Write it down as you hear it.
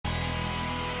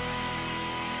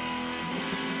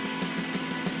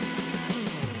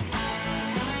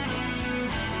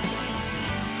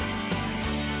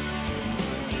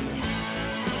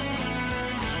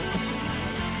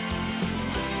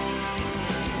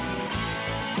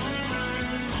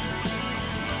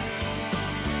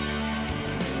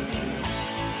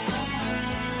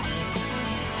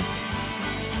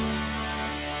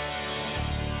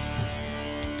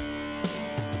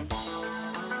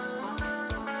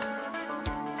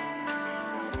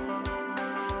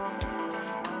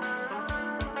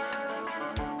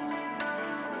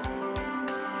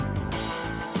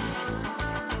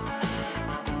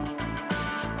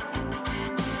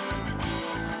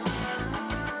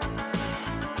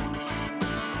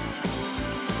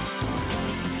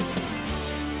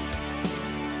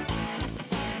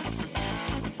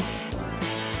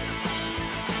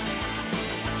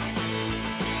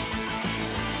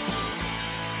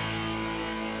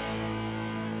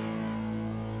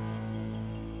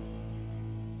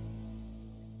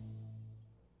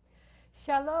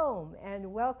Shalom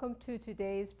and welcome to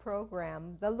today's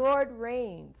program, The Lord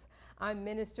Reigns. I'm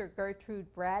Minister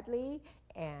Gertrude Bradley,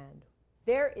 and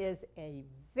there is a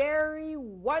very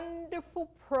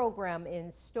wonderful program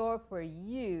in store for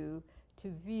you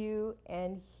to view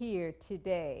and hear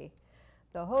today.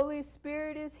 The Holy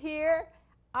Spirit is here,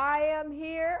 I am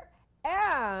here,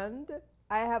 and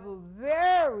I have a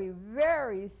very,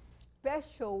 very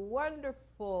special,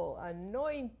 wonderful,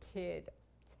 anointed,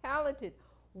 talented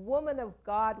woman of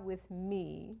God with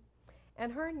me,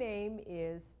 and her name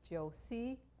is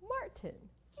Josie Martin.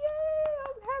 Yay!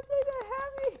 I'm happy to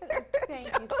have you here. Thank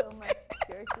you so much,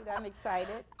 Gertrude. I'm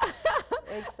excited.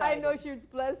 I know she's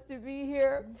blessed to be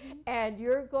here, and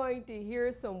you're going to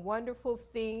hear some wonderful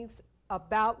things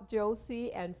about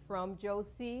Josie and from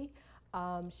Josie.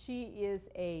 She is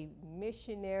a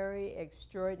missionary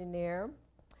extraordinaire.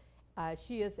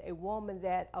 She is a woman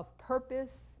of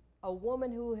purpose, a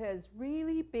woman who has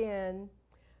really been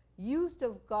used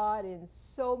of God in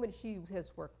so many. She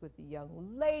has worked with the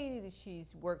young ladies, she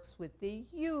works with the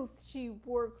youth, she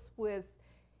works with,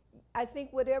 I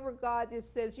think whatever God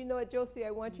just says, you know what, Josie,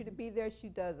 I want you to be there, she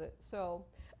does it. So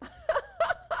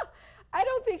I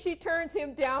don't think she turns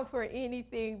him down for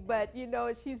anything, but you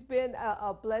know, she's been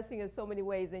a blessing in so many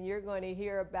ways, and you're going to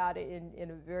hear about it in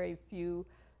a very few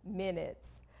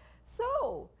minutes.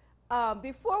 So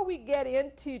before we get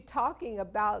into talking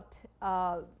about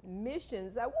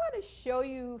missions, I want to show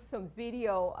you some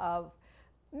video of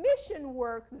mission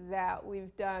work that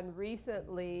we've done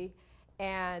recently,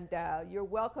 and you're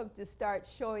welcome to start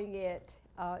showing it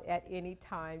at any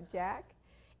time, Jack.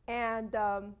 And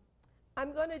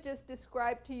I'm going to just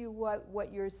describe to you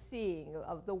what you're seeing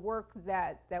of the work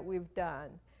that we've done.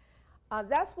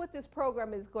 That's what this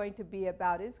program is going to be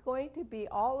about. It's going to be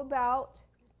all about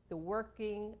the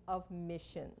working of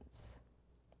missions.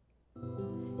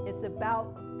 It's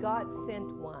about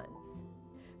God-sent ones.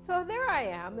 So there I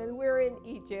am, and we're in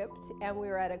Egypt, and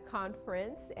we're at a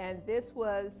conference, and this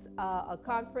was a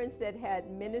conference that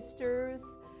had ministers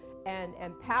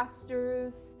and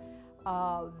pastors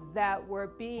that were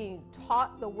being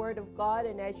taught the Word of God,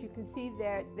 and as you can see,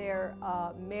 they're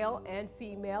male and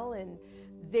female, and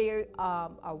they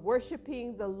are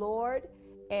worshiping the Lord,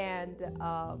 and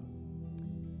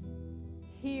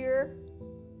here,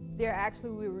 we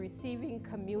were receiving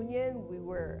communion. We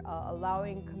were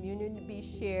allowing communion to be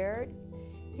shared.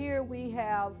 Here we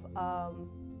have,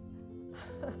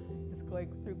 it's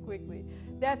going through quickly.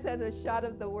 That's a shot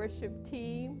of the worship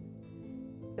team.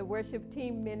 The worship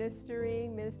team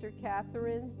ministering, Minister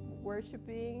Catherine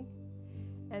worshiping.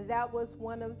 And that was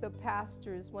one of the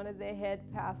pastors, one of the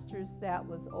head pastors that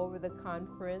was over the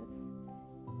conference.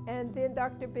 And then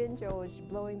Dr. Benjo is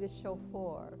blowing the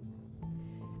shofar.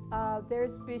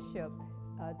 There's Bishop.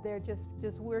 They're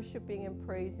just worshiping and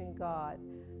praising God.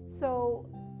 So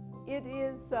it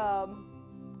is a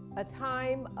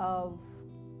time of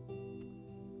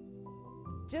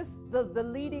just the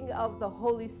leading of the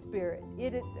Holy Spirit.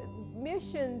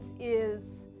 Missions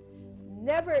is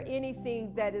never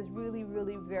anything that is really,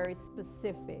 really very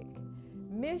specific.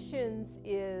 Missions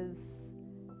is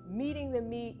meeting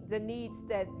the needs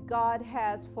that God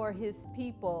has for His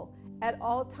people at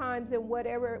all times in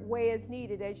whatever way is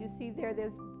needed. As you see there,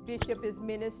 this bishop is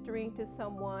ministering to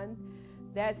someone.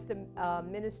 That's the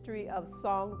ministry of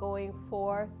song going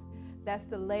forth. That's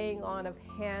the laying on of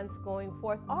hands going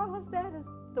forth. All of that is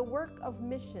the work of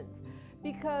missions.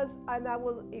 Because, and I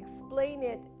will explain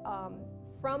it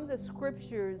from the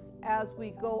scriptures as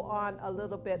we go on a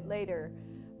little bit later,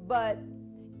 but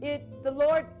the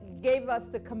Lord gave us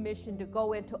the commission to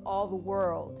go into all the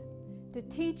world, to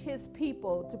teach His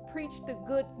people, to preach the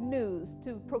good news,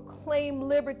 to proclaim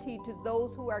liberty to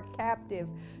those who are captive,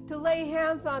 to lay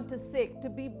hands on the sick,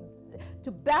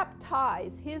 to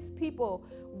baptize His people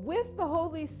with the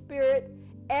Holy Spirit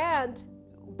and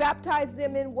baptize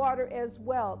them in water as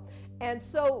well. And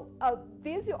so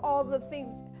these are all the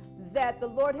things that the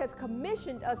Lord has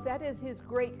commissioned us. That is His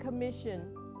great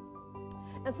commission.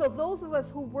 And so those of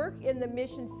us who work in the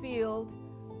mission field,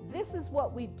 this is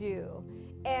what we do.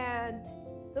 And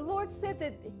the Lord said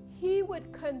that He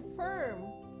would confirm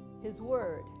His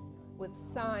word with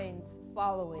signs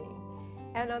following.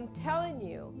 And I'm telling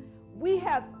you, we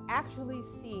have actually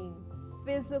seen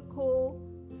physical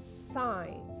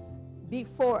signs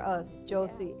before us,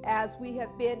 Josie, as we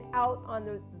have been out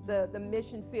on the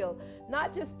mission field.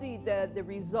 Not just the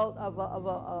result of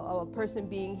a person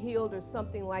being healed or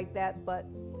something like that, but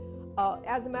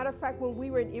as a matter of fact, when we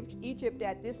were in Egypt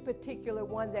at this particular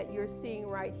one that you're seeing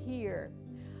right here,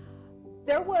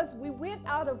 we went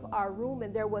out of our room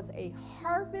and there was a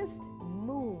harvest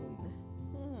moon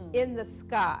in the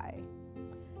sky.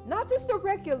 not just a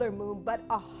regular moon, but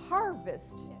a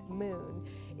harvest Yes. moon.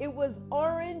 It was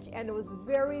orange and it was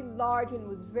very large and it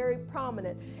was very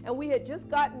prominent. And we had just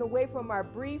gotten away from our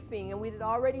briefing and we had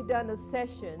already done a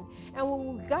session. And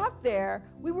when we got there,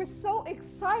 we were so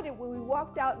excited when we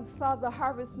walked out and saw the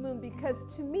harvest moon, because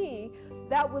to me,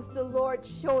 that was the Lord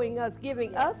showing us,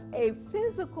 giving us a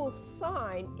physical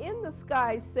sign in the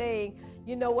sky saying,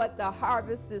 you know what, the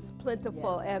harvest is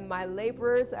plentiful and my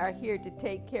laborers are here to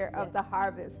take care of the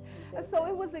harvest. And so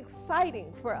it was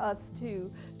exciting for us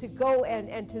to go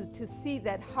and to see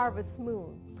that harvest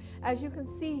moon. As you can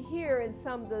see here in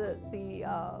some of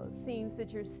the scenes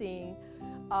that you're seeing,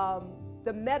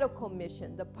 the medical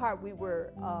mission, the part we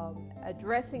were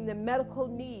addressing the medical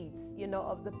needs, you know,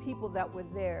 of the people that were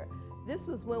there. This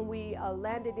was when we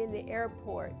landed in the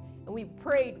airport. And we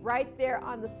prayed right there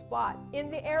on the spot in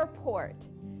the airport.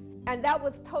 And that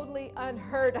was totally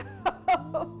unheard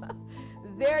of.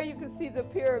 There you can see the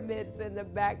pyramids in the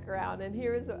background. And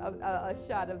here is a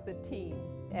shot of the team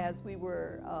as we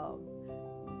were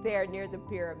there near the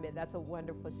pyramid. That's a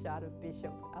wonderful shot of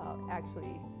Bishop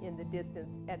actually in the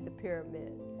distance at the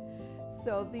pyramid.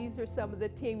 So these are some of the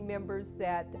team members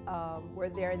that were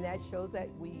there, and that shows that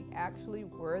we actually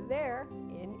were there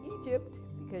in Egypt,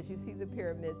 because you see the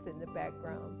pyramids in the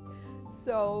background.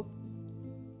 So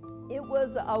it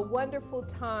was a wonderful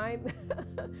time.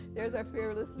 There's our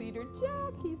fearless leader,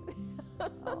 Jack.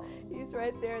 He's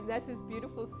right there, and that's his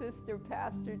beautiful sister,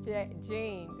 Pastor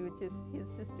Jane, which is his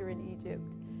sister in Egypt.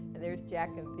 And there's Jack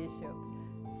and Bishop.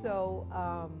 So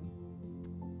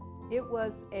it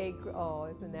was oh,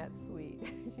 isn't that sweet?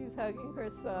 She's hugging her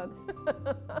son.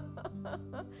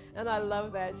 And I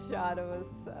love that shot of us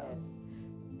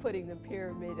putting the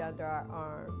pyramid under our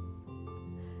arms.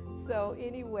 So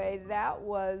anyway, that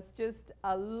was just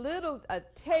a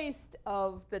taste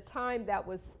of the time that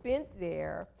was spent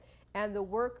there and the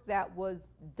work that was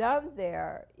done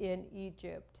there in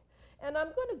Egypt. And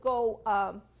I'm going to go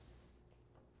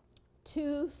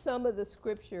to some of the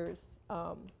scriptures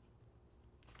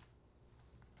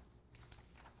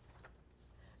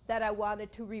that I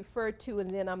wanted to refer to, and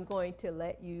then I'm going to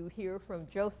let you hear from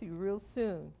Josie real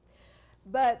soon.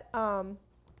 But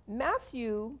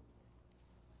Matthew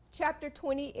chapter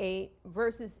 28,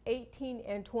 verses 18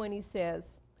 and 20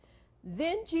 says,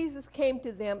 "Then Jesus came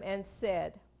to them and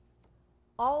said,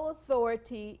 'All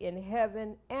authority in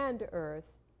heaven and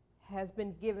earth has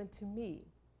been given to me.'"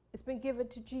 It's been given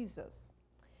to Jesus.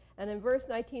 And in verse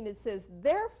 19 it says,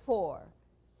 "Therefore,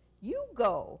 you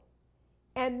go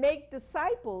and make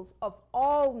disciples of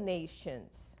all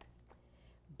nations,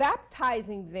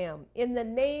 baptizing them in the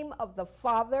name of the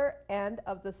Father and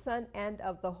of the Son and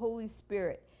of the Holy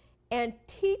Spirit, and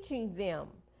teaching them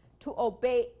to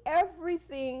obey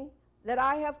everything that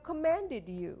I have commanded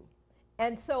you."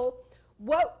 And so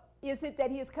what is it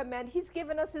that he has commanded? He's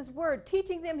given us his word.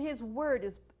 Teaching them his word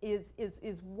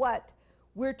is what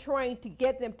we're trying to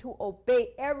get them to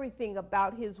obey everything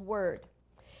about his word.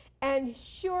 "And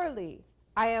surely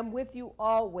I am with you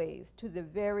always to the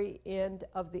very end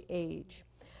of the age."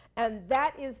 And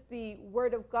that is the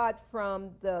word of God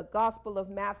from the Gospel of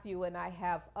Matthew, and I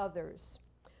have others.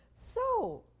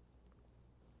 So,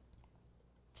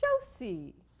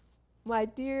 Josie, my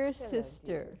dear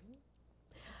sister,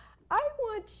 I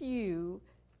want you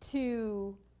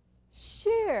to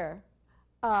share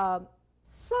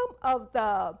some of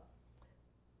the,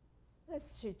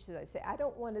 should I say, I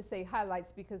don't want to say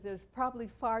highlights, because there's probably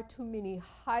far too many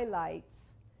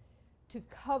highlights to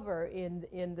cover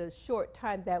in the short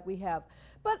time that we have.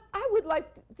 But I would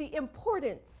like the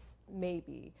importance,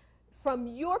 maybe, from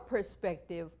your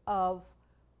perspective of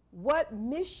what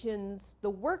missions, the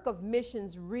work of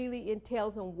missions really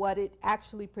entails, and what it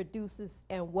actually produces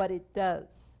and what it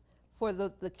does for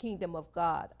the kingdom of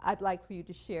God. I'd like for you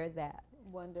to share that.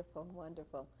 Wonderful,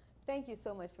 wonderful. Thank you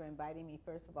so much for inviting me,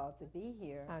 first of all, to be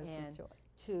here and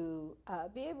to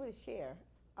be able to share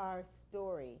our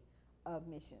story of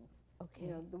missions. Okay.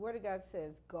 You know, the Word of God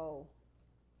says go,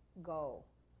 go,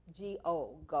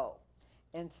 G-O, go.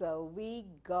 And so we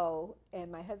go,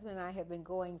 and my husband and I have been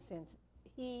going since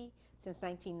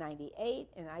 1998,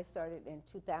 and I started in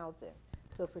 2000.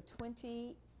 So for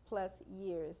 20 plus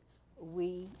years,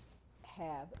 we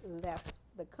have left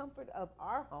the comfort of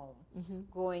our home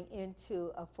going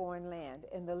into a foreign land.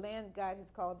 And the land God has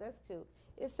called us to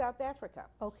is South Africa.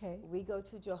 Okay. We go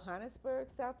to Johannesburg,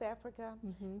 South Africa.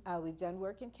 We've done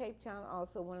work in Cape Town,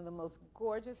 also one of the most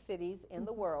gorgeous cities in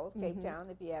the world, Cape Town,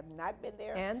 if you have not been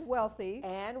there. And wealthy.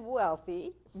 And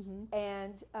wealthy.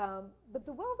 And, but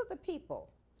the wealth of the people,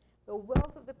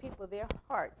 their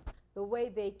hearts, the way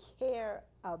they care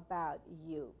about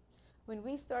you. When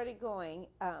we started going,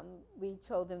 we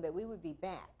told them that we would be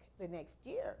back the next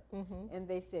year. And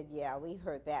they said, yeah, we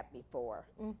heard that before.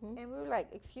 And we were like,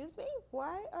 excuse me,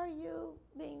 why are you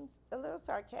being a little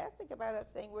sarcastic about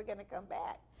us saying we're going to come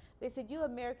back? They said, you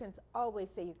Americans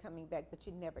always say you're coming back, but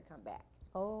you never come back.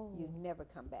 Oh. You never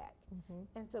come back.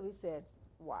 And so we said,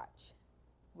 watch,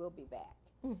 we'll be back.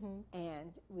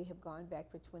 And we have gone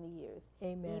back for 20 years.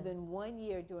 Amen. Even 1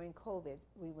 year during COVID,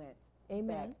 we went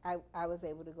Amen. back. I was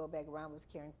able to go back. Ron was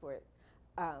caring for it,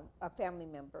 a family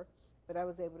member, but I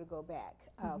was able to go back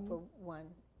for one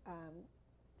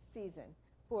season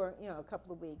for a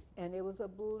couple of weeks, and it was a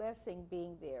blessing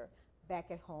being there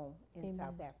back at home in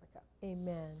South Africa.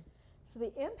 Amen. So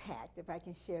the impact, if I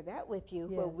can share that with you,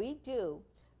 Yes. what we do,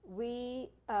 we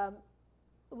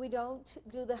don't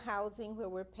do the housing where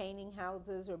we're painting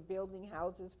houses or building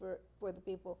houses for the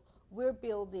people. We're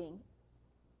building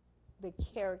the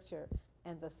character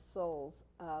and the souls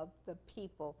of the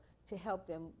people to help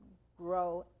them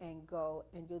grow and go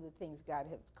and do the things God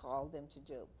has called them to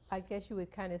do. I guess you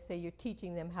would kind of say you're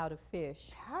teaching them how to fish.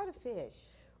 How to fish.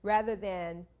 Rather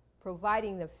than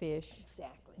providing the fish,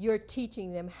 Exactly. you're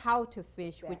teaching them how to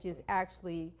fish, which is Exactly.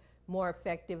 actually more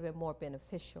effective and more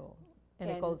beneficial. And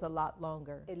it And goes a lot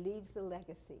longer. It leaves the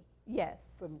legacy.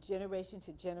 Yes. From generation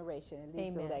to generation, it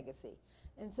leaves Amen. a legacy.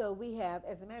 And so we have,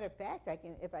 as a matter of fact,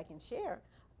 if I can share,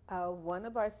 one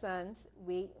of our sons,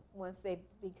 once they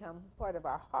become part of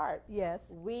our heart,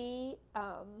 Yes. we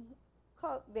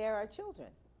they're our children.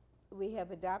 We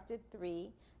have adopted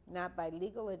 3, not by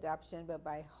legal adoption, but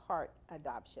by heart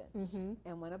adoption.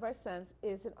 And one of our sons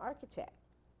is an architect.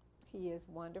 He is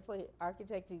wonderful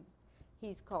architect.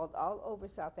 He's called all over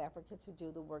South Africa to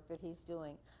do the work that he's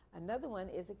doing. Another one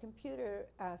is a computer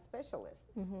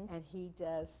specialist, and he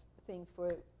does things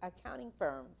for accounting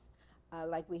firms.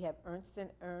 Like we have Ernst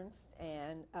 & Ernst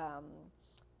and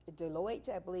Deloitte,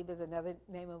 I believe is another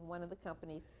name of one of the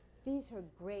companies. These are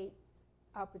great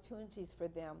opportunities for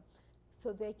them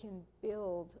so they can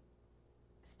build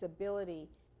stability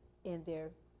in their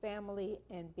family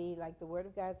and be, like the Word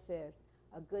of God says,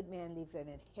 a good man leaves an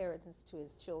inheritance to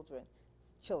his children.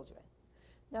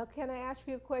 Now, can I ask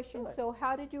you a question? Sure. So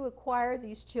how did you acquire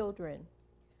these children?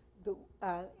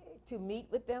 To meet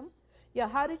with them, Yeah,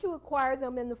 how did you acquire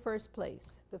them in the first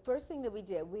place? the first thing that we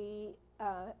did, we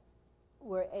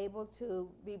were able to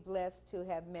be blessed to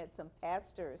have met some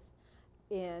pastors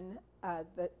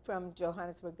from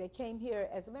Johannesburg. They came here,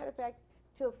 as a matter of fact,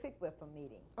 to a FICWIFA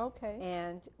meeting. Okay.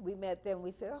 And we met them.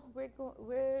 We said, oh,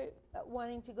 we're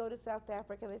wanting to go to South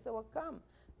Africa. And they said, well, come.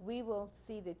 We will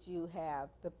see that you have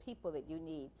the people that you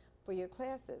need for your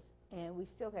classes. And we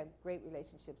still have great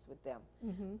relationships with them.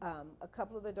 A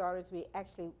couple of the daughters, we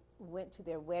actually went to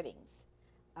their weddings.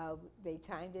 They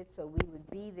timed it so we would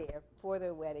be there for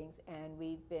their weddings, and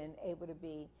we've been able to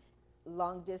be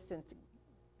long-distance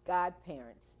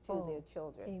godparents to their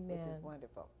children, which is Amen.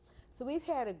 wonderful. So we've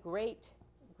had a great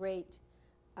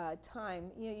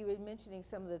time. You were mentioning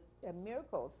some of the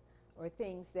miracles or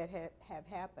things that have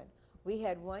happened. We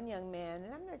had one young man,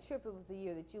 and I'm not sure if it was the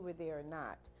year that you were there or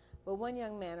not, but one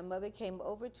young man, a mother came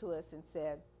over to us and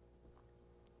said,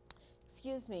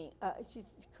 excuse me, she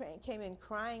came in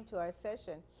crying to our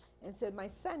session and said, my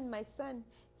son,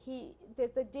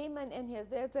 there's a demon in him.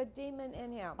 There's a demon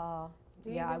in him. Do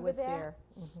you remember I was that? there.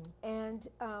 And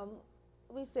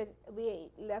we said we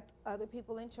left other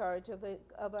people in charge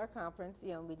of our conference.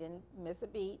 We didn't miss a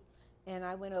beat. And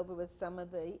I went over with some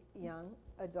of the young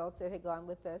adults that had gone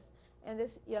with us. And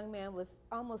this young man was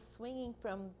almost swinging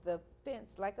from the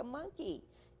fence like a monkey.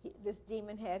 This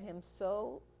demon had him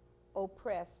so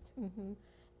oppressed.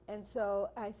 And so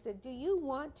I said, do you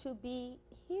want to be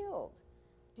healed?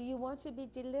 Do you want to be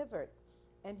delivered?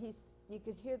 And you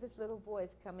could hear this little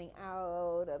voice coming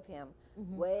out of him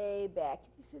way back.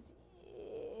 He says,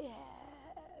 yes.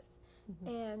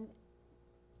 And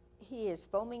he is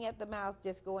foaming at the mouth,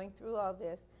 just going through all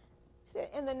this. He said,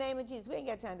 in the name of Jesus, we ain't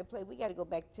got time to play. We got to go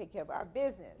back and take care of our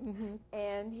business.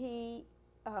 And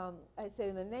I said,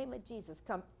 in the name of Jesus,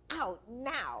 come out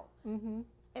now.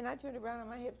 And I turned around on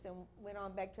my hips and went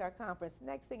on back to our conference.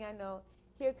 Next thing I know,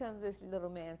 here comes this little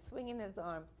man swinging his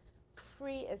arms,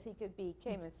 free as he could be,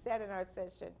 came and sat in our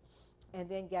session, and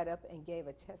then got up and gave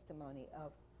a testimony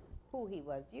of who he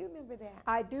was. Do you remember that?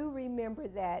 I do remember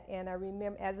that, and I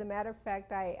remember, as a matter of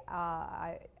fact,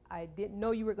 I didn't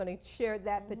know you were going to share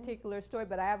that particular story,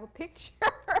 but I have a picture.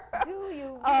 Do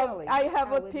you really? I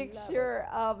have a would picture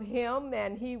of him,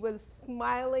 and he was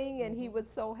smiling, and he was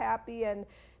so happy, and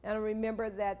I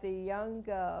remember that the young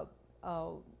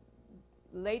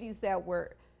ladies that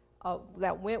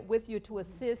went with you to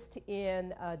assist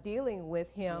in dealing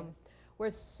with him Yes. were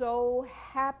so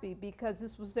happy because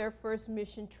this was their first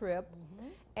mission trip,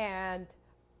 and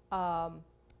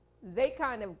they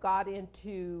kind of got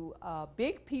into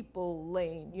big people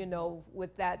lane, you know,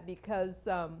 with that because,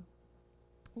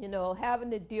 you know, having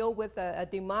to deal with a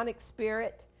demonic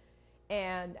spirit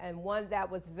and one that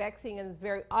was vexing and was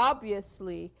very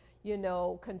obviously, you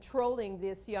know, controlling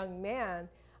this young man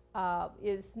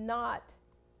is not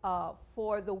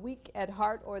for the weak at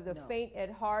heart or the faint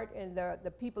at heart. And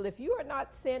the people, if you are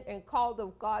not sent and called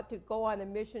of God to go on a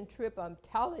mission trip, I'm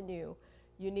telling you,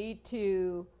 you need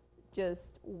to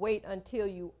just wait until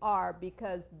you are,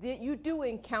 because you do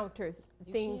encounter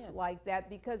things like that,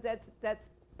 because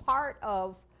that's part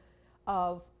of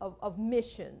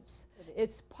missions.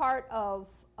 It's part of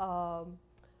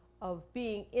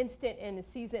being instant in the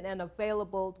season and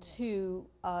available to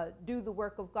do the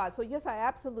work of God. So yes, I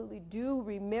absolutely do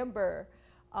remember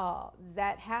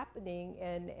that happening,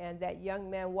 and that young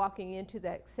man walking into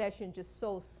that session just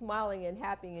so smiling and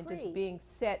happy and just being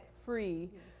set free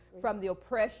from the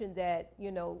oppression that,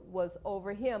 you know, was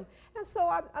over him. And so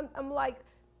I'm like,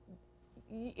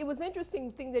 it was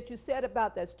interesting thing that you said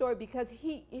about that story, because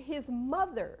his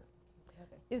mother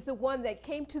is the one that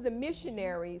came to the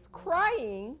missionaries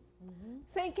crying,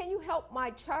 saying, can you help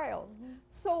my child?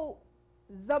 So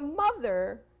the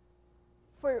mother,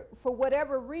 for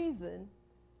whatever reason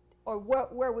or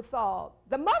wherewithal,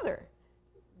 the mother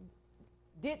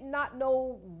did not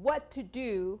know what to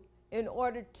do in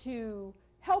order to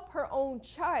help her own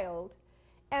child.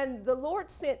 And the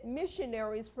Lord sent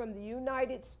missionaries from the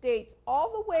United States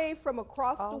all the way from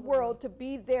across the world to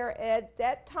be there at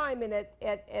that time and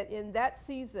in that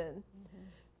season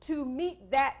to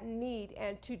meet that need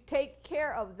and to take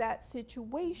care of that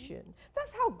situation.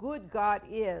 That's how good God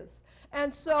is.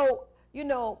 And so, you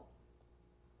know,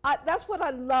 that's what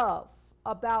I love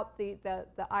about the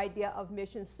idea of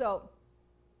missions. So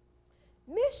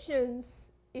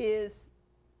missions is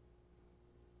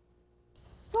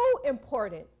so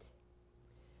important.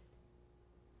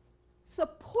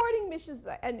 Supporting missions,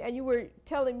 and you were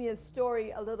telling me a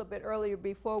story a little bit earlier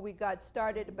before we got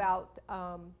started about,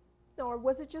 no, or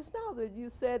was it just now that you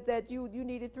said that you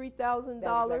needed $3,000?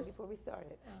 That was right before we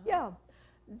started. Yeah,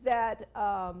 that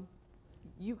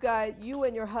you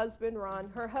and your husband, Ron,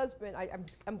 her husband,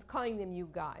 I'm calling them you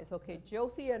guys, okay,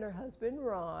 Josie and her husband,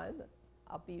 Ron,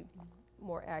 I'll be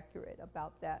more accurate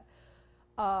about that,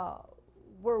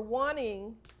 were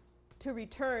wanting to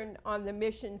return on the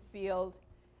mission field,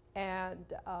 and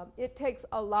it takes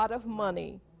a lot of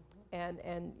money,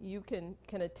 and you can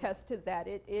attest to that.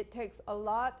 It takes a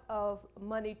lot of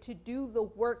money to do the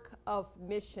work of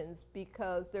missions,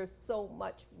 because there's so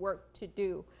much work to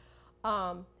do.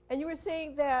 And you were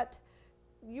saying that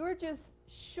you're just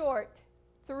short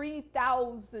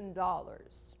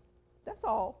 $3,000. That's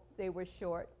all they were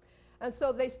short. And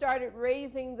so they started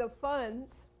raising the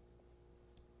funds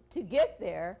to get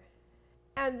there.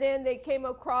 And then they came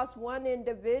across one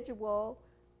individual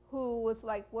who was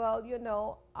like, well, you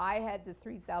know, I had the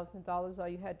 $3,000. All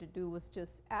you had to do was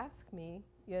just ask me,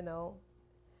 you know,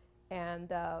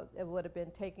 and it would have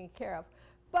been taken care of.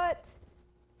 But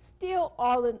still,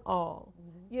 all in all,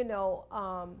 you know,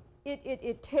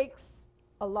 it takes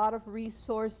a lot of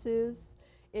resources.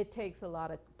 It takes a lot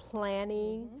of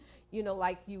planning, you know,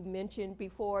 like you mentioned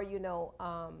before, you know,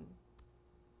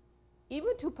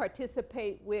 even to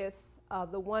participate with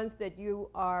the ones that you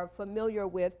are familiar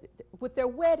with their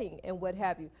wedding and what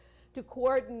have you, to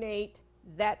coordinate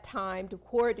that time, to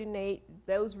coordinate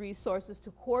those resources,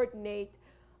 to coordinate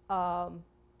your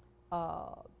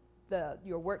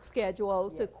work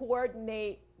schedules, to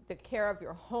coordinate the care of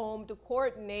your home, to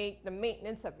coordinate the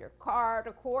maintenance of your car,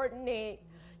 to coordinate,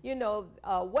 you know,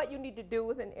 what you need to do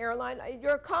with an airline,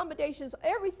 your accommodations,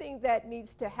 everything that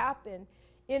needs to happen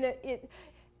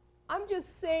I'm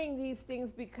just saying these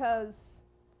things because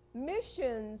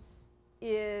missions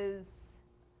is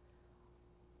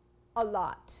a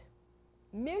lot.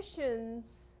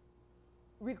 Missions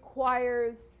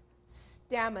requires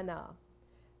stamina.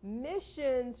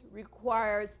 Missions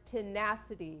requires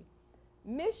tenacity.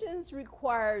 Missions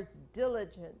requires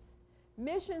diligence.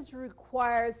 Missions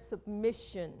requires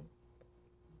submission.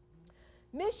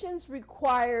 Missions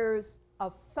requires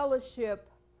a fellowship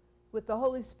with the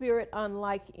Holy Spirit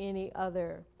unlike any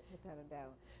other. Without a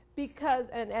doubt. Because,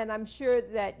 and I'm sure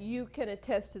that you can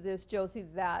attest to this, Josie,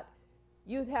 that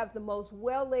you have the most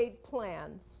well-laid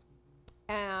plans,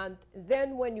 and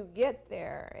then when you get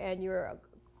there and you're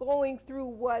going through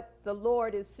what the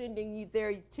Lord is sending you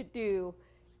there to do,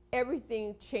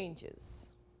 everything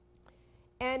changes.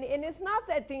 And it's not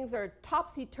that things are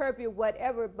topsy-turvy or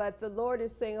whatever, but the Lord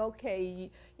is saying, okay,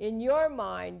 in your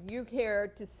mind, you're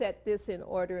here to set this in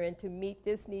order and to meet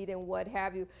this need and what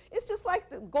have you. It's just like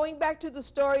going back to the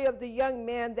story of the young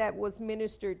man that was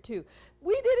ministered to.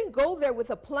 We didn't go there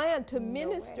with a plan to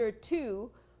minister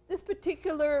to this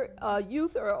particular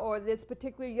youth or this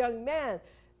particular young man.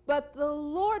 But the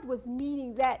Lord was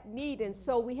meeting that need, and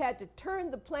so we had to turn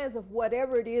the plans of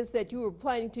whatever it is that you were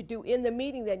planning to do in the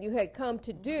meeting that you had come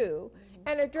to do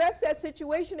and address that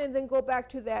situation and then go back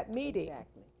to that meeting.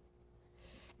 Exactly.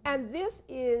 And this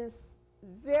is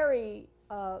very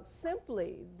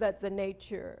simply the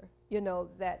nature,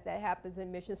 that happens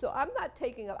in mission. So I'm not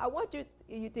taking up. I want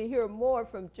you to hear more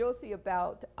from Josie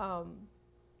about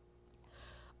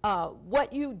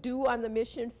what you do on the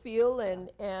mission field,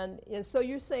 and so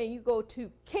you're saying you go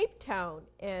to Cape Town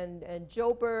and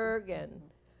Joburg and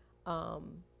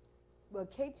well,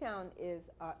 Cape Town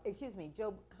is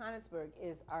Johannesburg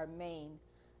is our main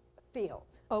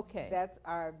field. Okay. That's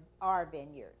our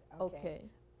vineyard. Okay.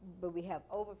 But we have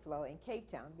overflow in Cape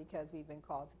Town because we've been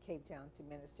called to Cape Town to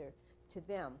minister to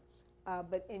them.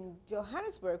 But in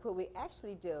Johannesburg, what we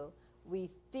actually do,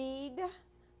 we feed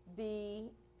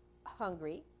the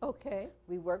hungry. Okay.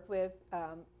 We work with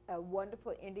a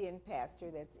wonderful Indian pastor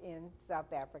that's in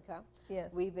South Africa.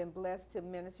 Yes. We've been blessed to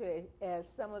minister. As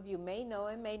some of you may know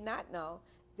and may not know,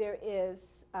 there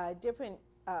is different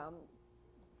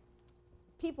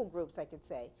people groups, I could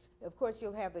say. Of course,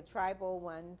 you'll have the tribal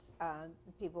ones,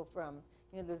 the people from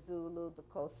the Zulu, the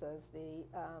Xhosas, the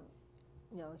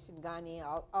Shingani,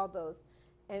 all those.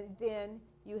 And then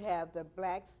you have the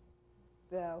blacks,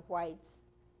 the whites,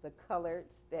 the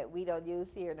coloreds that we don't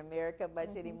use here in America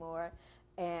much anymore,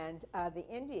 and the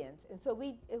Indians. And so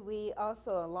we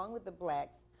also, along with the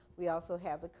blacks, we also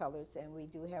have the coloreds, and we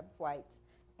do have whites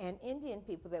and Indian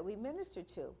people that we minister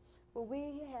to. Well,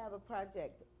 we have a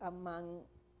project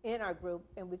in our group,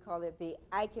 and we call it the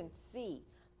I Can See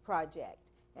Project.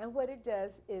 And what it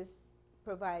does is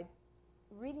provide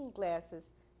reading glasses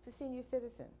to senior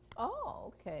citizens.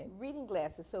 Oh, okay. Reading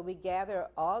glasses. So we gather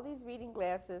all these reading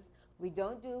glasses. We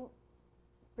don't do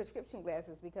prescription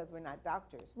glasses because we're not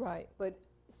doctors. Right. But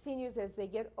seniors, as they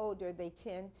get older, they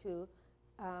tend to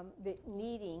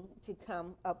needing to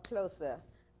come up closer.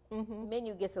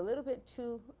 Menu gets a little bit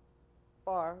too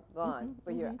far gone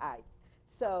for your eyes.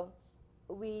 So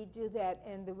we do that,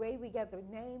 and the way we got the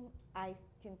name I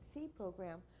Can See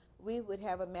program, we would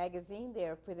have a magazine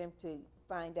there for them to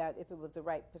find out if it was the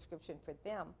right prescription for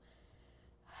them.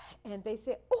 And they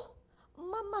said, "Oh,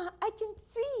 Mama, I can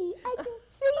see, I can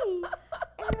see."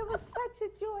 And it was such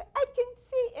a joy. I can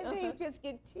see. And they would just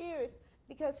get tears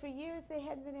because for years they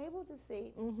hadn't been able to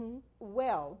see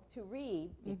well to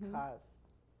read because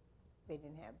they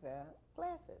didn't have the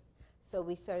glasses. So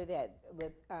we started that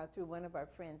with through one of our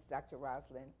friends, Dr.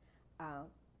 Rosalind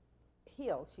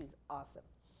Hill. She's awesome.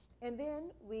 And then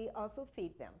we also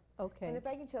feed them. Okay. And if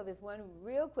I can tell this one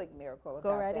real quick miracle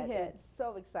about right that, ahead. It's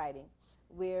so exciting.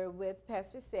 We're with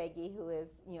Pastor Segi, who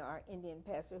is our Indian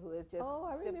pastor, who is just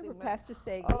I simply remember Pastor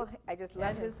Segi. Oh, I just love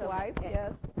and him his so wife. much.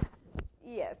 Yes.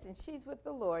 Yes, and she's with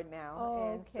the Lord now.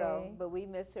 Oh, and okay. so, but we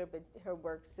miss her, but her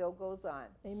work still goes on.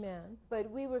 Amen. But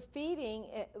we were feeding,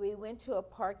 we went to a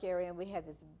park area, and we had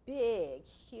this big,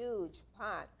 huge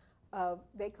pot of,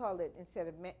 they call it, instead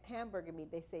of hamburger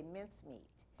meat, they say mincemeat.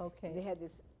 Okay. And they had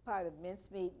this pot of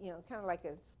mincemeat, kind of like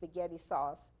a spaghetti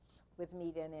sauce with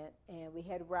meat in it, and we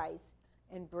had rice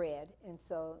and bread. And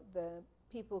so the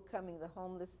people coming, the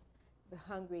homeless, the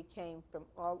hungry, came from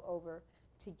all over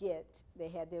to get, they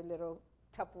had their little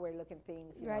Tupperware-looking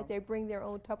things. Right, they bring their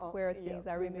own Tupperware things.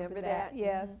 I remember that.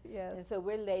 Yes, yes. And so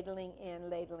we're ladling in,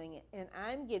 and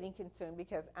I'm getting concerned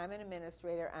because I'm an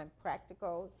administrator. I'm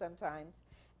practical sometimes,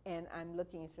 and I'm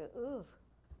looking and say, ooh,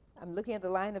 I'm looking at the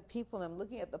line of people, and I'm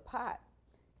looking at the pot.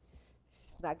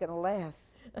 It's not going to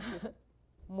last. There's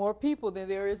more people than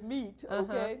there is meat,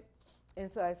 okay?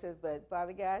 And so I said, but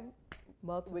Father God,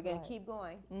 multiply. We're going to keep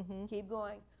going, keep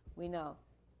going. We know.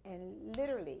 And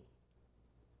literally,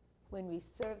 when we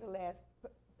served the last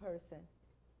person,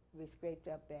 we scraped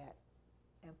up that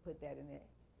and put that in there.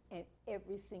 And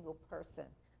every single person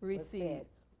was fed.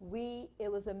 It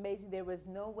was amazing. There was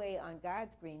no way on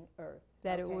God's green earth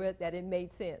that it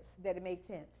made sense. That it made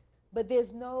sense. But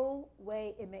there's no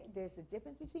way there's a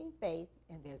difference between faith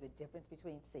and there's a difference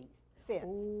between sense.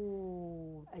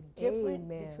 Ooh, a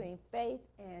difference between faith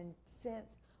and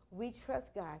sense. We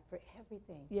trust God for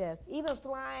everything. Yes. Even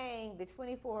flying the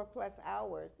 24 plus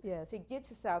hours to get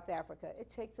to South Africa, it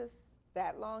takes us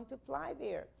that long to fly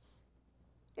there.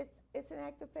 It's an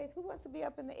act of faith. Who wants to be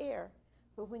up in the air?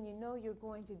 But when you know you're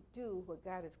going to do what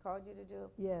God has called you to do,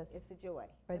 Yes. it's a joy.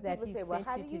 Or And that people he say, well, sent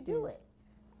how you do to you do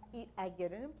it? I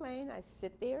get in a plane, I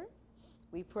sit there,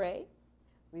 we pray,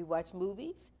 we watch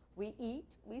movies, we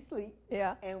eat, we sleep,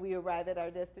 Yeah. and we arrive at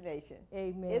our destination.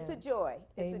 Amen. It's a joy.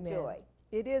 It's Amen. a joy.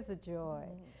 It is a joy.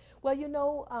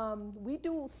 Well, we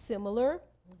do similar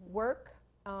work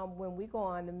when we go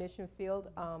on the mission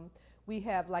field. We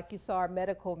have, like you saw, our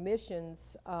medical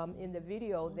missions in the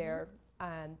video there,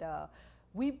 and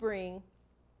we bring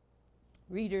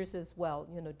readers as well,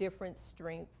 different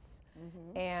strengths.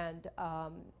 And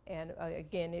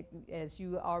again, as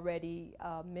you already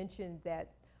mentioned,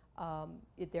 that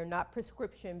they're not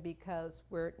prescription because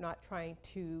we're not trying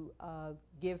to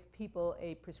give people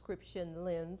a prescription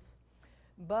lens.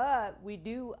 But we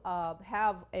do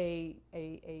have a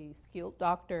skilled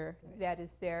doctor that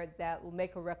is there that will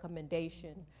make a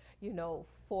recommendation,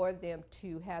 for them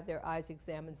to have their eyes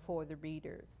examined for the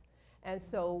readers. And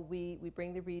so we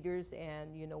bring the readers,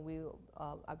 and we'll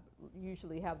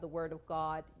usually have the Word of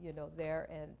God, there,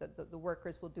 and the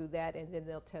workers will do that, and then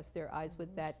they'll test their eyes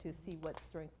with that to see what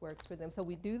strength works for them. So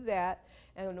we do that,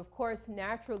 and of course,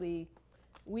 naturally,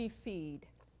 we feed.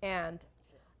 And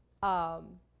I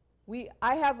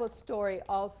have a story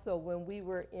also when we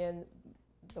were in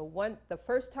the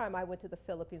first time I went to the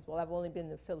Philippines. Well, I've only been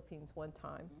in the Philippines one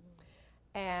time,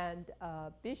 and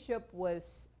Bishop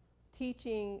was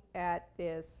teaching at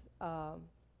this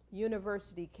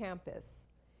university campus,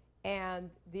 and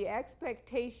the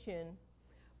expectation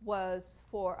was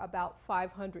for about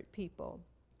 500 people,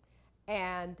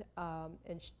 and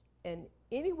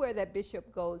anywhere that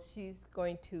Bishop goes, she's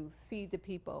going to feed the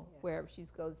people. Yes. Wherever she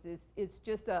goes. It's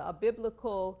just a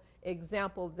biblical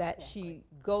example that she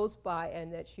goes by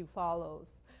and that she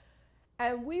follows.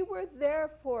 And we were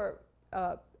there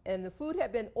and the food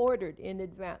had been ordered in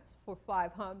advance for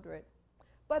 500.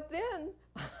 But then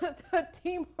the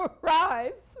team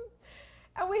arrives,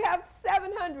 and we have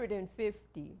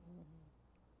 750.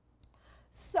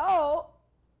 So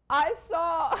I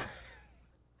saw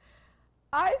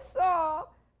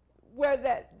where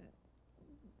that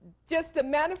just the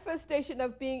manifestation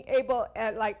of being able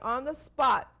at on the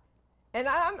spot, and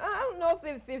I don't know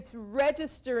if it's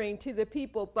registering to the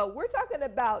people, but we're talking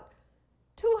about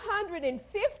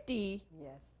 250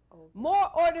 more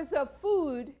orders of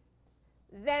food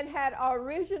than had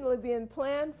originally been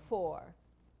planned for.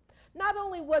 Not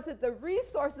only was it the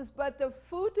resources, but the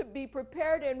food to be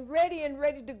prepared and ready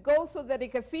to go so that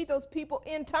it could feed those people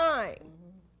in time.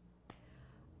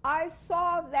 I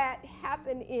saw that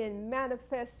happen in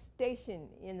manifestation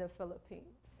in the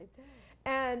Philippines. It does.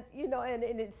 And,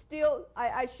 and it's still,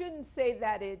 I shouldn't say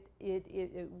that it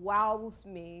wows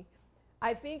me.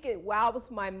 I think it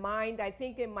wows my mind. I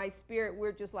think in my spirit,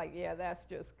 we're just like, yeah, that's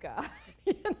just God.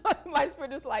 My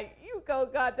spirit is like, you go,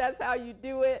 God, that's how you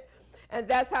do it. And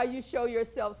that's how you show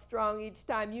yourself strong each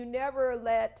time. You never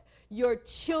let your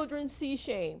children see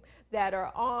shame that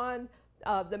are on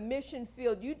the mission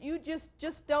field. You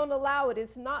just don't allow it.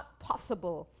 It's not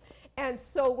possible. And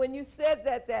so when you said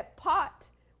that pot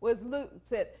was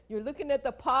said, you're looking at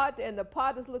the pot, and the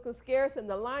pot is looking scarce, and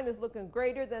the line is looking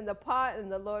greater than the pot,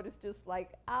 and the Lord is just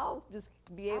like, I'll just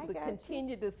be able to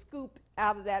continue to scoop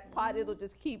out of that pot. It'll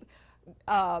just keep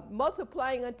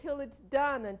multiplying until it's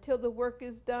done, until the work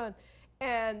is done.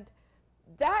 And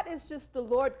that is just the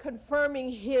Lord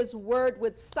confirming his word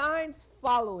with signs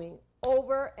following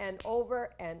over and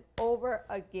over and over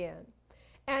again.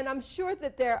 And I'm sure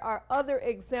that there are other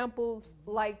examples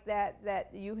like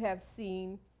that you have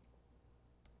seen.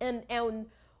 And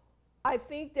I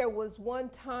think there was one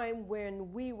time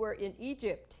when we were in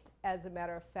Egypt, as a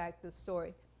matter of fact, the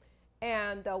story.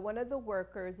 And one of the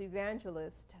workers,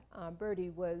 evangelist,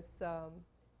 Bertie, was,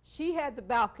 she had the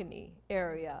balcony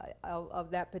area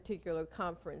of that particular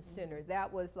conference center.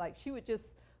 That was like, she would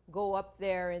just go up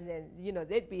there, and then,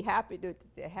 they'd be happy to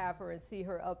have her and see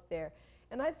her up there.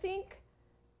 And I think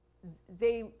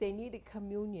they needed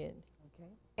communion.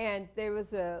 And there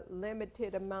was a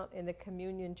limited amount in the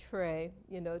communion tray,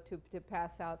 to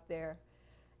pass out there.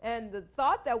 And the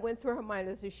thought that went through her mind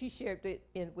as she shared it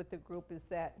with the group is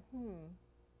that,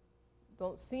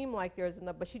 don't seem like there's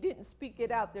enough. But she didn't speak it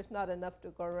out. There's not enough to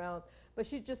go around. But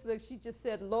she just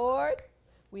said, Lord,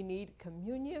 we need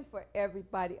communion for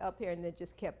everybody up here. And then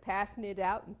just kept passing it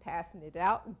out and passing it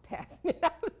out and passing it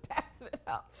out and passing it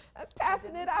out and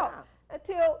passing it out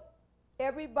until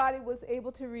everybody was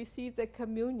able to receive the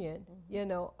communion,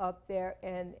 up there,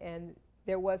 and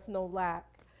there was no lack.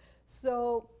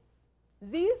 So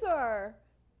these are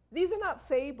not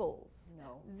fables.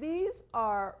 No. These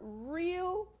are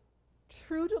real,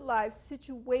 true to life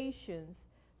situations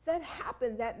that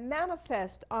happen, that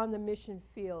manifest on the mission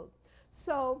field.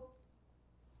 So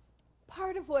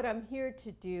part of what I'm here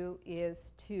to do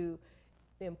is to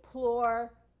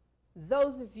implore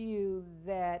those of you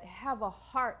that have a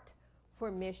heart for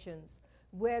missions,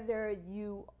 whether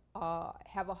you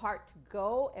have a heart to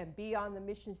go and be on the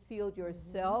mission field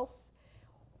yourself,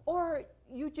 or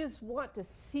you just want to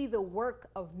see the work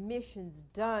of missions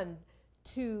done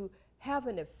to have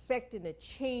an effect and a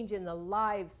change in the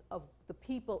lives of the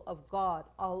people of God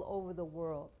all over the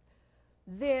world,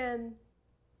 then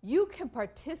you can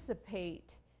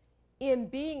participate in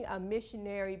being a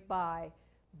missionary by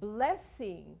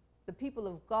blessing the people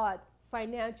of God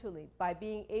financially, by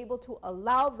being able to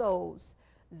allow those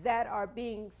that are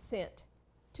being sent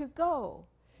to go,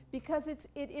 because it's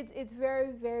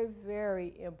very, very,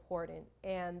 very important.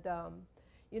 And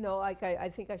you know, like I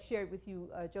think I shared with you,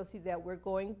 Josie, that we're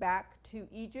going back to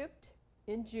Egypt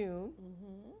in June,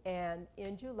 and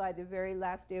in July, the very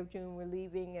last day of June, we're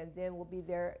leaving, and then we'll be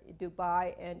there in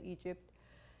Dubai and Egypt.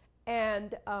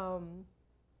 And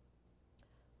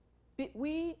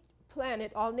we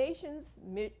planted, All Nations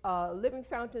Living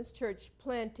Fountains Church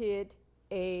planted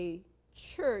a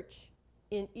church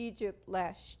in Egypt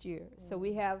last year. So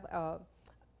we have a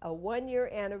 1-year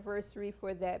anniversary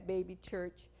for that baby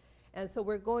church. And so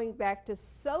we're going back to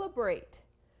celebrate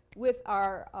with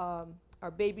our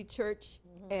baby church,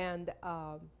 and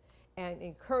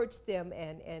encourage them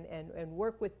and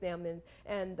work with them,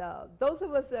 and those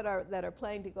of us that are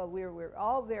planning to go, we're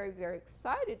all very, very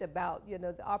excited about, you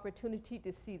know, the opportunity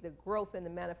to see the growth and the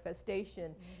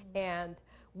manifestation. And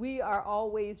we are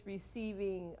always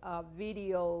receiving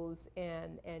videos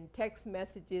and text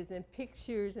messages and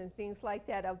pictures and things like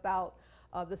that about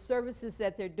the services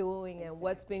that they're doing and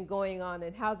what's been going on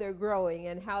and how they're growing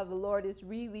and how the Lord is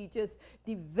really just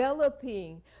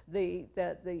developing the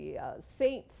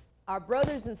saints, our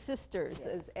brothers and sisters,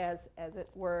 as it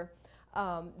were,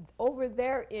 over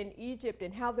there in Egypt,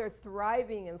 and how they're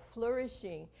thriving and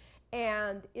flourishing.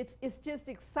 And it's just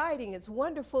exciting. It's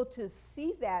wonderful to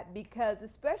see that, because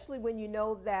especially when you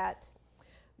know that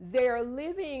they're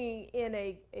living in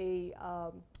a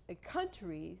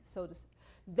country, so to speak,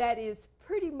 that is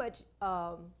pretty much,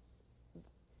 for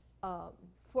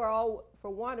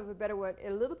want of a better word,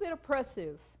 a little bit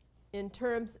oppressive in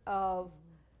terms of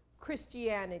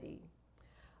Christianity.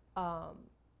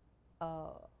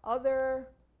 Other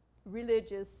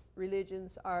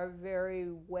religions are very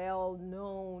well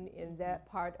known in that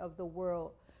part of the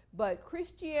world, but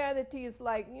Christianity is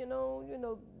like,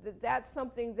 that's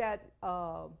something that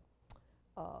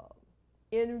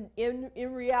in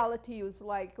reality it was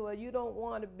like, well, you don't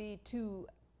want to be too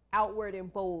outward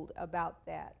and bold about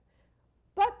that.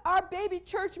 But our baby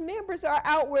church members are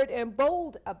outward and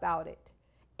bold about it,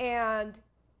 and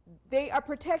they are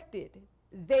protected.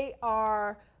 They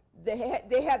have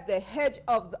the hedge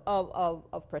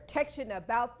of protection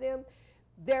about them.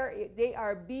 They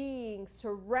are being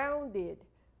surrounded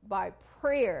by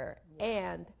prayer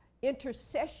and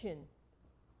intercession,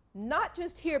 not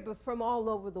just here, but from all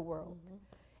over the world.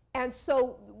 And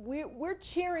so we're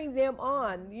cheering them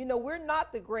on. We're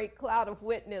not the great cloud of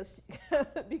witness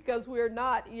because we're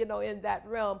not, in that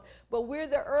realm, but we're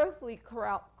the earthly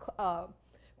crowd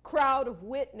of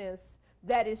witness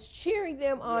that is cheering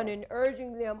them on and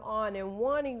urging them on and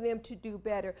wanting them to do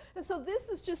better. And so this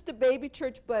is just a baby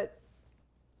church, but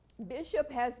Bishop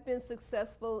has been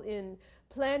successful in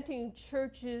planting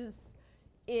churches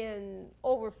in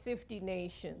over 50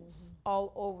 nations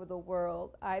all over the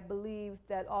world. I believe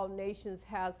that All Nations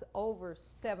has over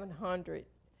 700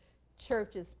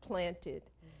 churches planted.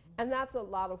 And that's a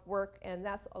lot of work, and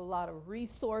that's a lot of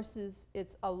resources.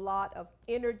 It's a lot of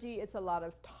energy. It's a lot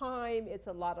of time. It's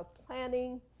a lot of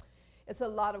planning. It's a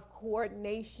lot of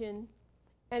coordination.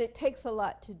 And it takes a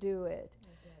lot to do it.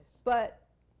 It does. But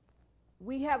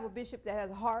we have a bishop that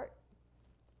has a heart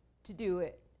to do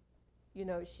it.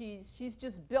 She's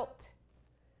just built.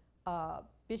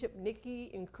 Bishop Nikki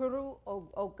Nkuru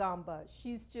Ogamba.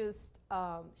 She's just,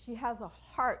 she has a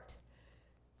heart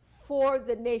for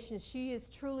the nation. She is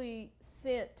truly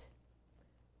sent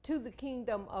to the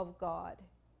kingdom of God.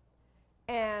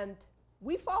 And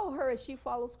we follow her as she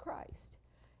follows Christ.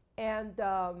 And,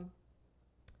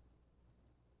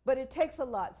 but it takes a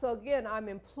lot. So again, I'm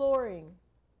imploring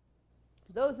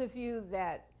those of you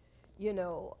that,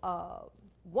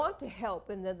 want to help,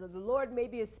 and that the Lord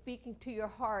maybe is speaking to your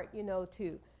heart,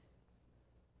 to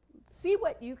see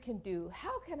what you can do.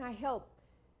 How can I help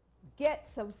get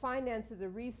some finances or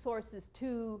resources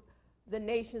to the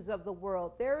nations of the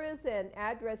world? There is an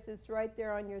address that's right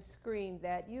there on your screen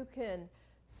that you can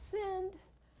send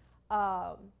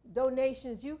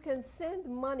donations, you can send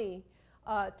money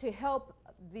to help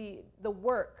the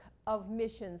work of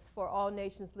missions for All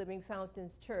Nations Living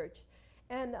Fountains Church.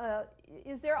 And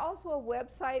is there also a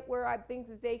website where I think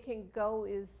that they can go,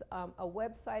 is a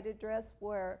website address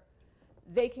where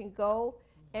they can go?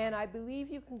 And I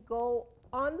believe you can go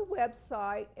on the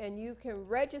website and you can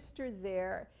register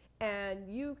there, and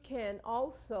you can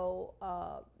also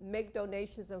make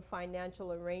donations and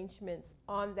financial arrangements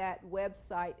on that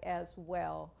website as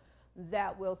well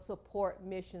that will support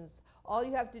missions. All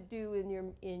you have to do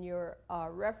in your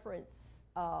reference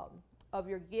of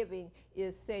your giving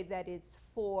is say that it's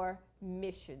for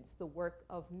missions, the work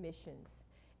of missions,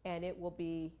 and it will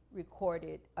be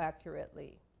recorded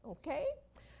accurately. Okay?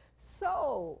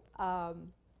 So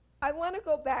I want to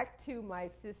go back to my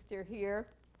sister here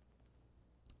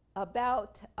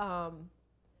about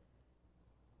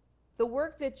the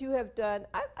work that you have done.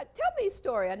 Tell me a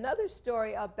story, another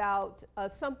story about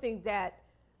something that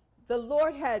the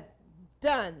Lord had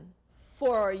done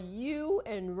for you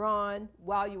and Ron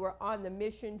while you were on the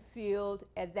mission field,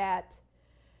 and that,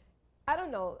 I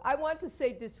don't know, I want to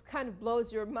say this kind of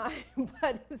blows your mind,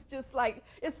 but it's just like,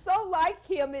 it's so like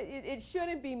him, it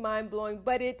shouldn't be mind-blowing,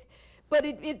 but it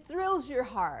thrills your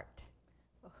heart.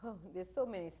 Oh, there's so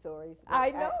many stories. I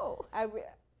know.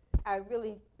 I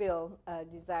really feel a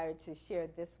desire to share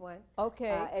this one.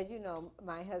 Okay. As you know,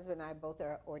 my husband and I both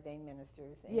are ordained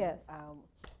ministers. And, yes.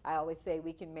 I always say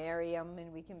we can marry them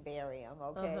and we can bury them,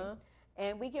 okay? Uh-huh.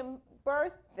 And we can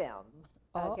birth them,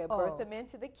 birth them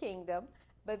into the kingdom,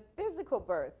 but physical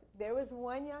birth. There was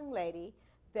one young lady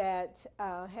that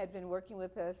had been working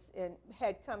with us and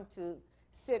had come to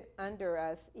sit under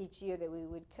us each year that we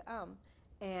would come.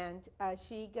 And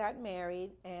she got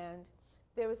married, and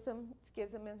there was some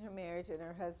schism in her marriage, and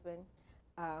her husband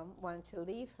wanted to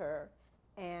leave her.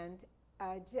 And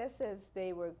just as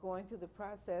they were going through the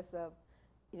process of,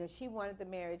 she wanted the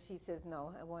marriage, she says,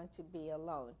 no, I want to be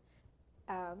alone.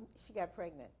 She got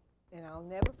pregnant. And I'll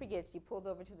never forget, she pulled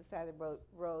over to the side of the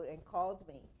road and called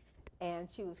me. And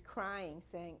she was crying,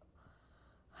 saying,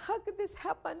 how could this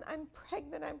happen? I'm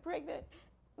pregnant, I'm pregnant.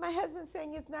 My husband's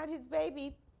saying it's not his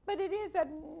baby, but it is.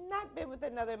 I've not been with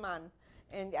another man.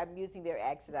 And I'm using their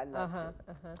accent, I love to.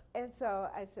 And so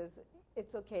I says,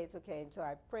 it's okay, it's okay. And so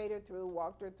I prayed her through,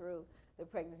 walked her through the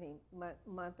pregnancy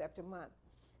month after month.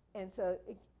 And so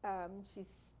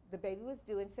the baby was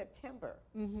due in September.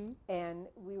 And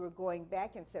we were going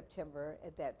back in September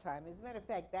at that time. As a matter of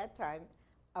fact, that time,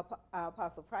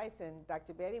 Apostle Price and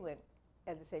Dr. Betty went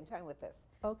at the same time with us.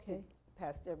 Okay. To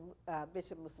Pastor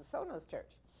Bishop Musasono's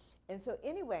church. And so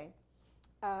anyway,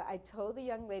 I told the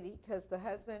young lady, because the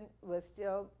husband was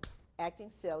still acting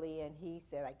silly, and he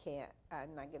said, I can't,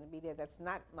 I'm not going to be there. That's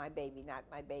not my baby, not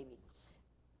my baby.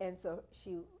 And so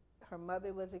her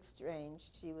mother was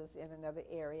estranged. She was in another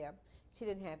area. She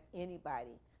didn't have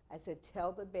anybody. I said,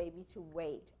 tell the baby to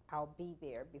wait. I'll be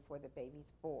there before the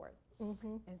baby's born.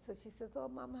 And so she says, oh,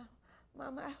 Mama,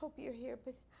 I hope you're here,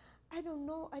 but I don't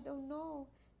know.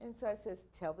 And so I says,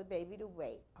 tell the baby to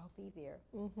wait. I'll be there.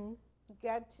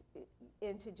 Got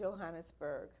into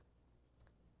Johannesburg.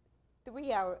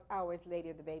 3 hours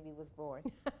later, the baby was born.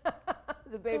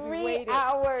 The baby 3 waited.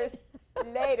 hours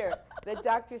later, the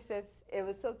doctor says, it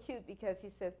was so cute because he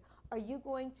says, are you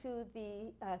going to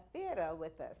the theater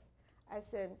with us? I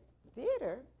said,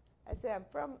 theater? I said, I'm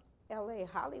from LA,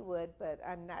 Hollywood, but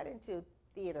I'm not into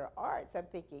theater arts. I'm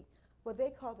thinking, well, they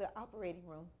call the operating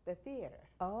room the theater.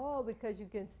 Oh, because you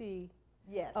can see.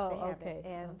 Yes, oh, they have okay. it.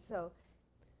 And so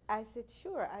I said,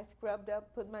 sure. I scrubbed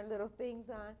up, put my little things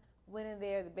on, went in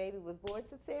there. The baby was born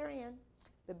cesarean.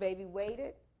 The baby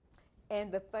waited.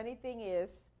 And the funny thing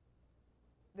is,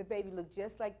 the baby looked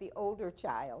just like the older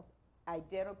child,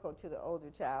 identical to the older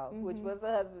child, which was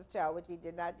the husband's child, which he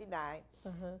did not deny.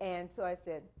 And so I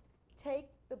said, take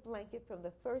the blanket from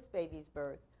the first baby's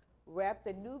birth, wrap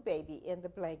the new baby in the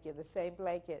blanket, the same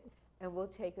blanket, and we'll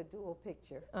take a dual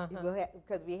picture.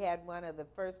 Because we had one of the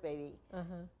first baby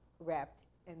wrapped,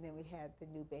 and then we had the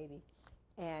new baby.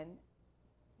 And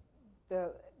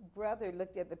the brother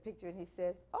looked at the picture and he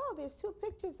says, oh, there's two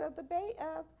pictures of the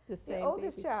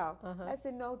oldest baby. child. I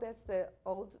said, no, that's the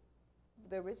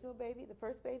original baby, the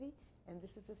first baby, and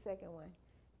this is the second one.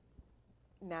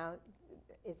 Now,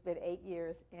 it's been 8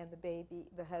 years, and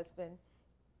the husband,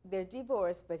 they're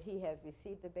divorced, but he has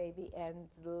received the baby and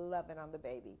is loving on the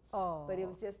baby. Oh. But it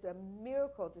was just a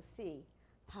miracle to see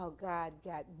how God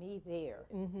got me there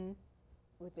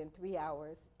within 3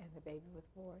 hours, and the baby was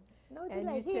born. No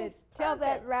delay. And you said, tell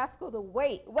that rascal to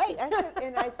wait. Wait, I said,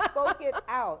 and I spoke it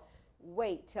out.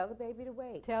 Wait. Tell the baby to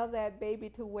wait. Tell that baby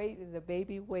to wait, and the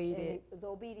baby waited. And he was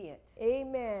obedient.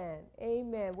 Amen.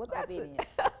 Amen. Well, that's Obedient.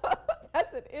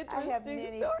 that's an interesting I have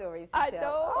many story. stories to I tell.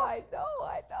 know, Oh. I know,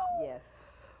 I know. Yes.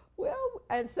 Well,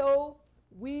 and so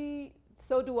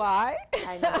do I.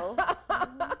 I know.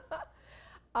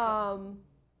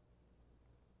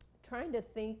 Trying to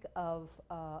think of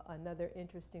another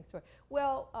interesting story.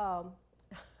 Well,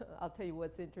 I'll tell you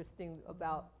what's interesting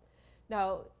about.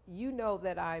 Now, you know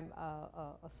that I'm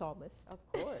a psalmist. Of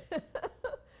course.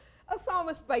 A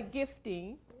psalmist by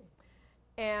gifting,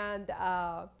 and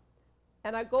I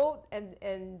go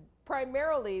and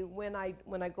primarily when I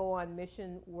go on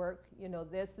mission work, you know,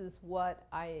 this is what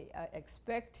I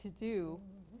expect to do.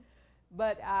 Mm-hmm.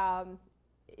 But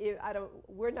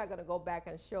we're not going to go back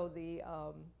and show the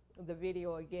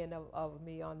video again of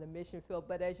me on the mission field.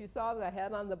 But as you saw, I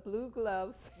had on the blue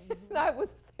gloves, mm-hmm. and I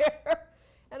was there,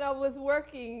 and I was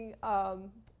working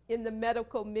in the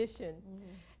medical mission. Mm-hmm.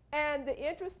 And the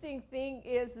interesting thing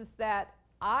is that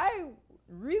I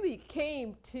really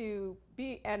came to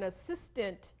be an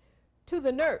assistant to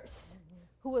the nurse, mm-hmm.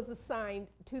 who was assigned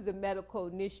to the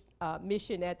medical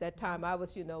mission at that time. I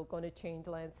was, going to change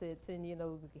lancets and,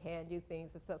 hand you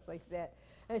things and stuff like that.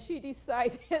 And she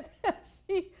decided that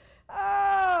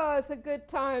it's a good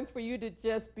time for you to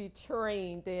just be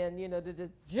trained and, to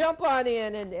just jump on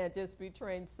in and just be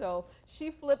trained. So she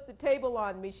flipped the table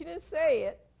on me. She didn't say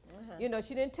it. Uh-huh.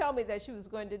 She didn't tell me that she was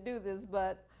going to do this,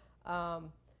 but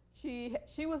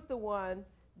she was the one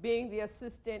being the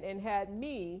assistant and had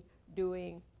me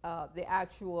doing the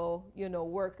actual,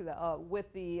 work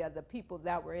with the people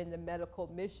that were in the medical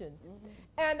mission. Mm-hmm.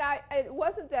 And it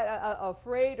wasn't that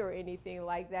afraid or anything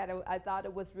like that. I thought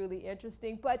it was really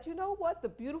interesting. But you know what? The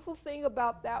beautiful thing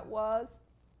about that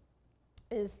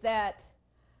is that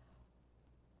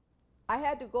I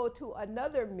had to go to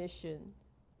another mission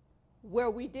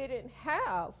where we didn't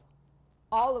have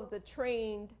all of the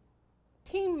trained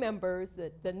team members,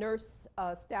 the nurse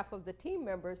staff of the team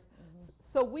members, mm-hmm.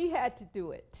 So we had to do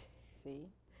it. See,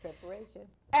 preparation.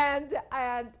 And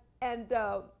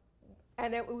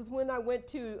it was when I went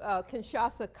to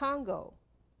Kinshasa, Congo,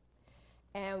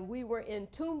 and we were in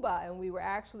Tumba, and we were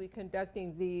actually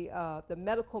conducting the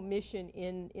medical mission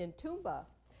in Tumba,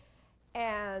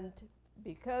 and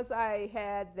because I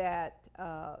had that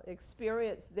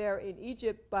experience there in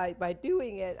Egypt by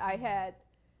doing it, I had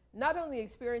not only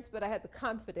experience, but I had the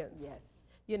confidence, yes,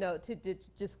 to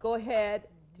just go ahead,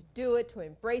 to do it, to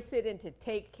embrace it, and to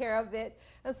take care of it.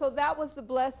 And so that was the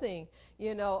blessing,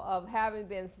 of having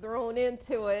been thrown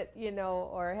into it,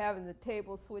 or having the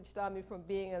table switched on me from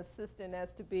being an assistant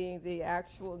as to being the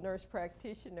actual nurse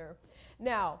practitioner.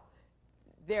 Now,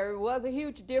 there was a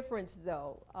huge difference,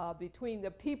 though, between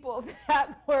the people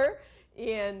that were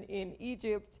in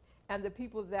Egypt and the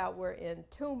people that were in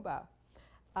Tumba.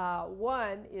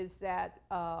 One is that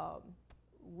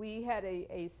we had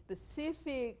a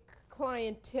specific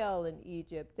clientele in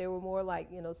Egypt. They were more like,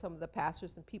 some of the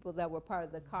pastors and people that were part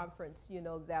of the conference,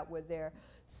 that were there.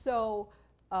 So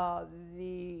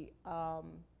the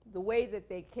way that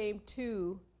they came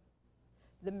to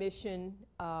the mission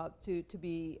to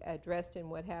be addressed and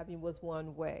what have you was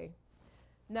one way.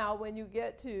 Now, when you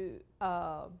get to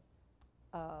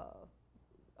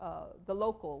the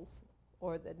locals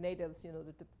or the natives,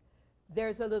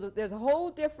 there's a whole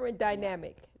different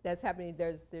dynamic that's happening.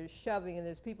 There's shoving, and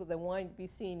there's people that want to be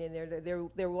seen in there.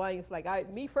 They're wanting, it's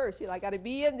like, me first, I got to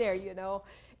be in there,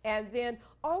 And then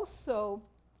also,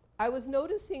 I was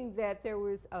noticing that there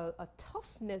was a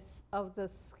toughness of the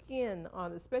skin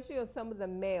on, especially on some of the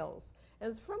males. And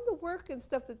it's from the work and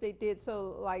stuff that they did.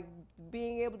 So like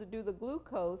being able to do the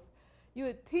glucose, you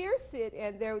would pierce it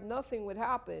and nothing would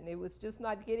happen. It was just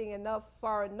not getting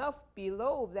far enough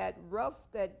below that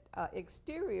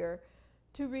exterior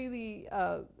to really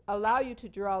allow you to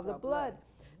draw the blood.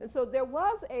 And so there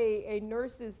was a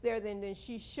nurse that's there, then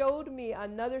she showed me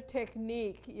another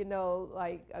technique,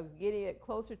 like of getting it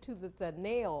closer to the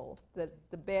nail,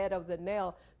 the bed of the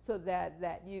nail, so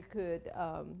that you could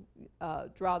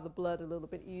draw the blood a little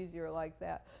bit easier like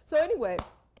that. So anyway,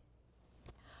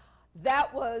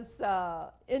 that was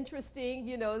interesting.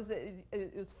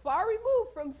 It's far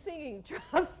removed from singing,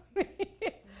 trust me,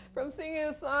 from singing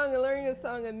a song and learning a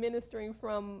song and ministering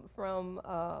from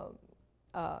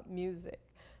music.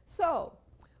 So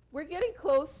we're getting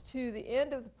close to the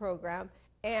end of the program,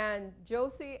 and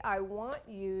Josie, I want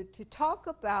you to talk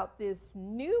about this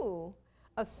new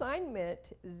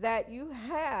assignment that you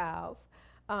have.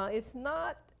 It's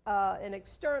not an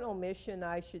external mission,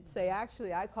 I should say.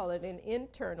 Actually, I call it an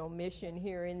internal mission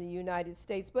here in the United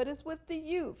States, but it's with the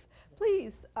youth.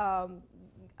 Please,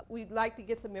 we'd like to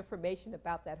get some information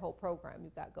about that whole program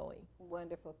you've got going.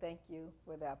 Wonderful. Thank you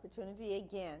for the opportunity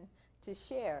again to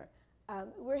share.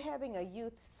 We're having a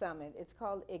youth summit. It's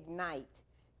called Ignite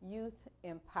Youth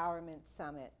Empowerment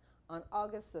Summit on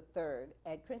August the 3rd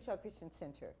at Crenshaw Christian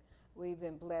Center. We've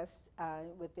been blessed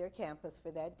with their campus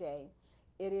for that day.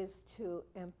 It is to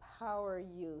empower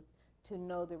youth to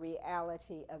know the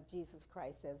reality of Jesus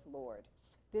Christ as Lord.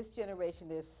 This generation,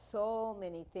 there's so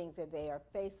many things that they are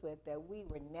faced with that we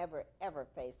were never, ever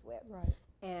faced with. Right.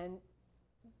 And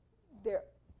the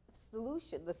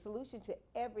solution to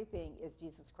everything is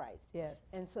Jesus Christ. Yes.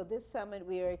 And so this summit,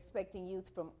 we are expecting youth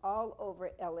from all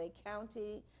over LA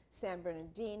County, San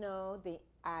Bernardino, the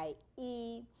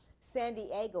IE, San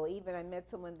Diego. Even I met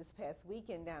someone this past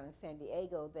weekend down in San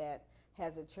Diego that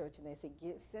has a church, and they said,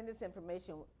 send us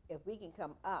information. If we can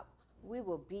come up, we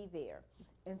will be there.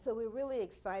 And so we're really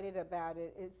excited about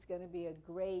it. It's going to be a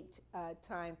great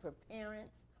time for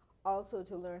parents also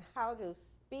to learn how to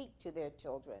speak to their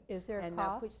children. Is there a and cost?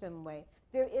 not push them away.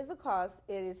 There is a cost.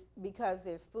 It is because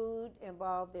there's food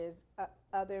involved, there's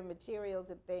other materials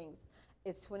and things.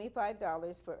 It's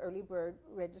 $25 for early bird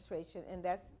registration, and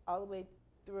that's all the way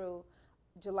through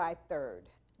July 3rd.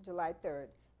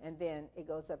 And then it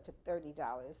goes up to $30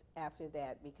 after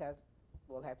that because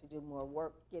we'll have to do more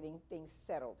work getting things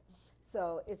settled.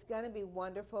 So it's going to be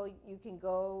wonderful. You can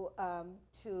go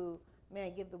to, may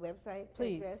I give the website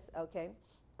Please. address? Okay.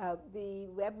 The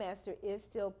webmaster is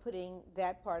still putting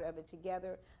that part of it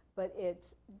together, but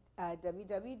it's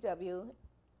www.d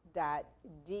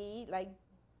like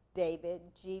David,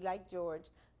 G like George,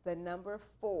 the number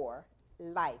 4,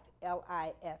 life,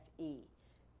 LIFE.org.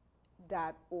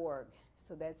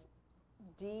 So that's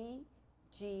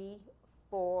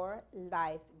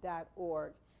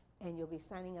dg4life.org, and you'll be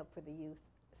signing up for the Youth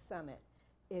Summit.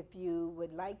 If you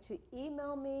would like to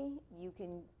email me, you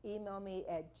can email me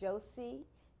at Josie,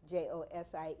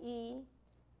 Josie,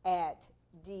 at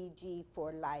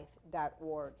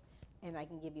dg4life.org, and I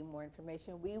can give you more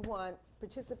information. We want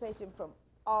participation from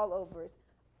all over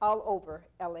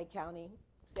LA County,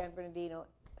 San Bernardino,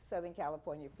 Southern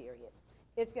California, period.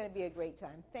 It's going to be a great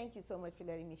time. Thank you so much for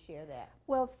letting me share that.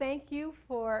 Well, thank you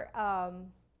for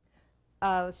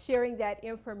sharing that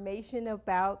information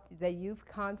about the youth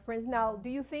conference. Now, do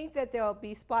you think that there will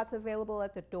be spots available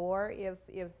at the door if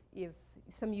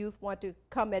some youth want to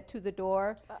come to the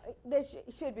door? There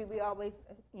should be. We always,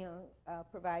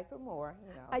 provide for more.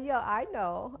 Yeah, I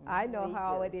know We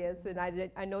how do. it is, and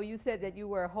I know you said that you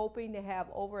were hoping to have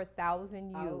over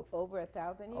 1,000 youth. Over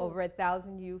 1,000 youth. Over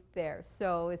 1,000 youth there.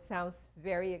 So it sounds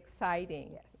very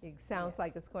exciting. Yes. It sounds Yes.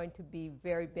 like it's going to be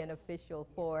very beneficial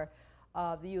for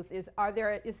the youth. Is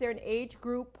there an age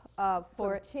group for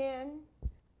From 10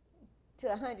 to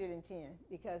 110,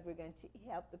 because we're going to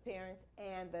help the parents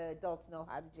and the adults know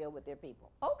how to deal with their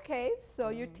people. Okay, so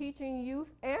you're teaching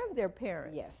youth and their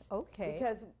parents. Yes. Okay.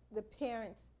 Because the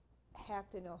parents have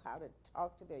to know how to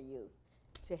talk to their youth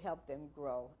to help them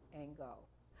grow and go.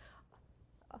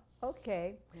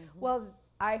 Okay. Well,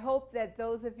 I hope that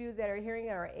those of you that are hearing it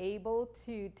are able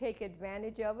to take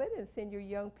advantage of it and send your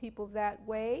young people that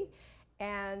way.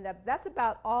 And that's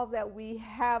about all that we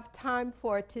have time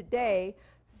for today.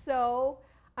 So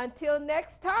until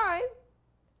next time,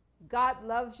 God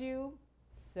loves you,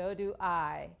 so do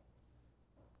I.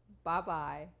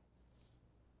 Bye-bye.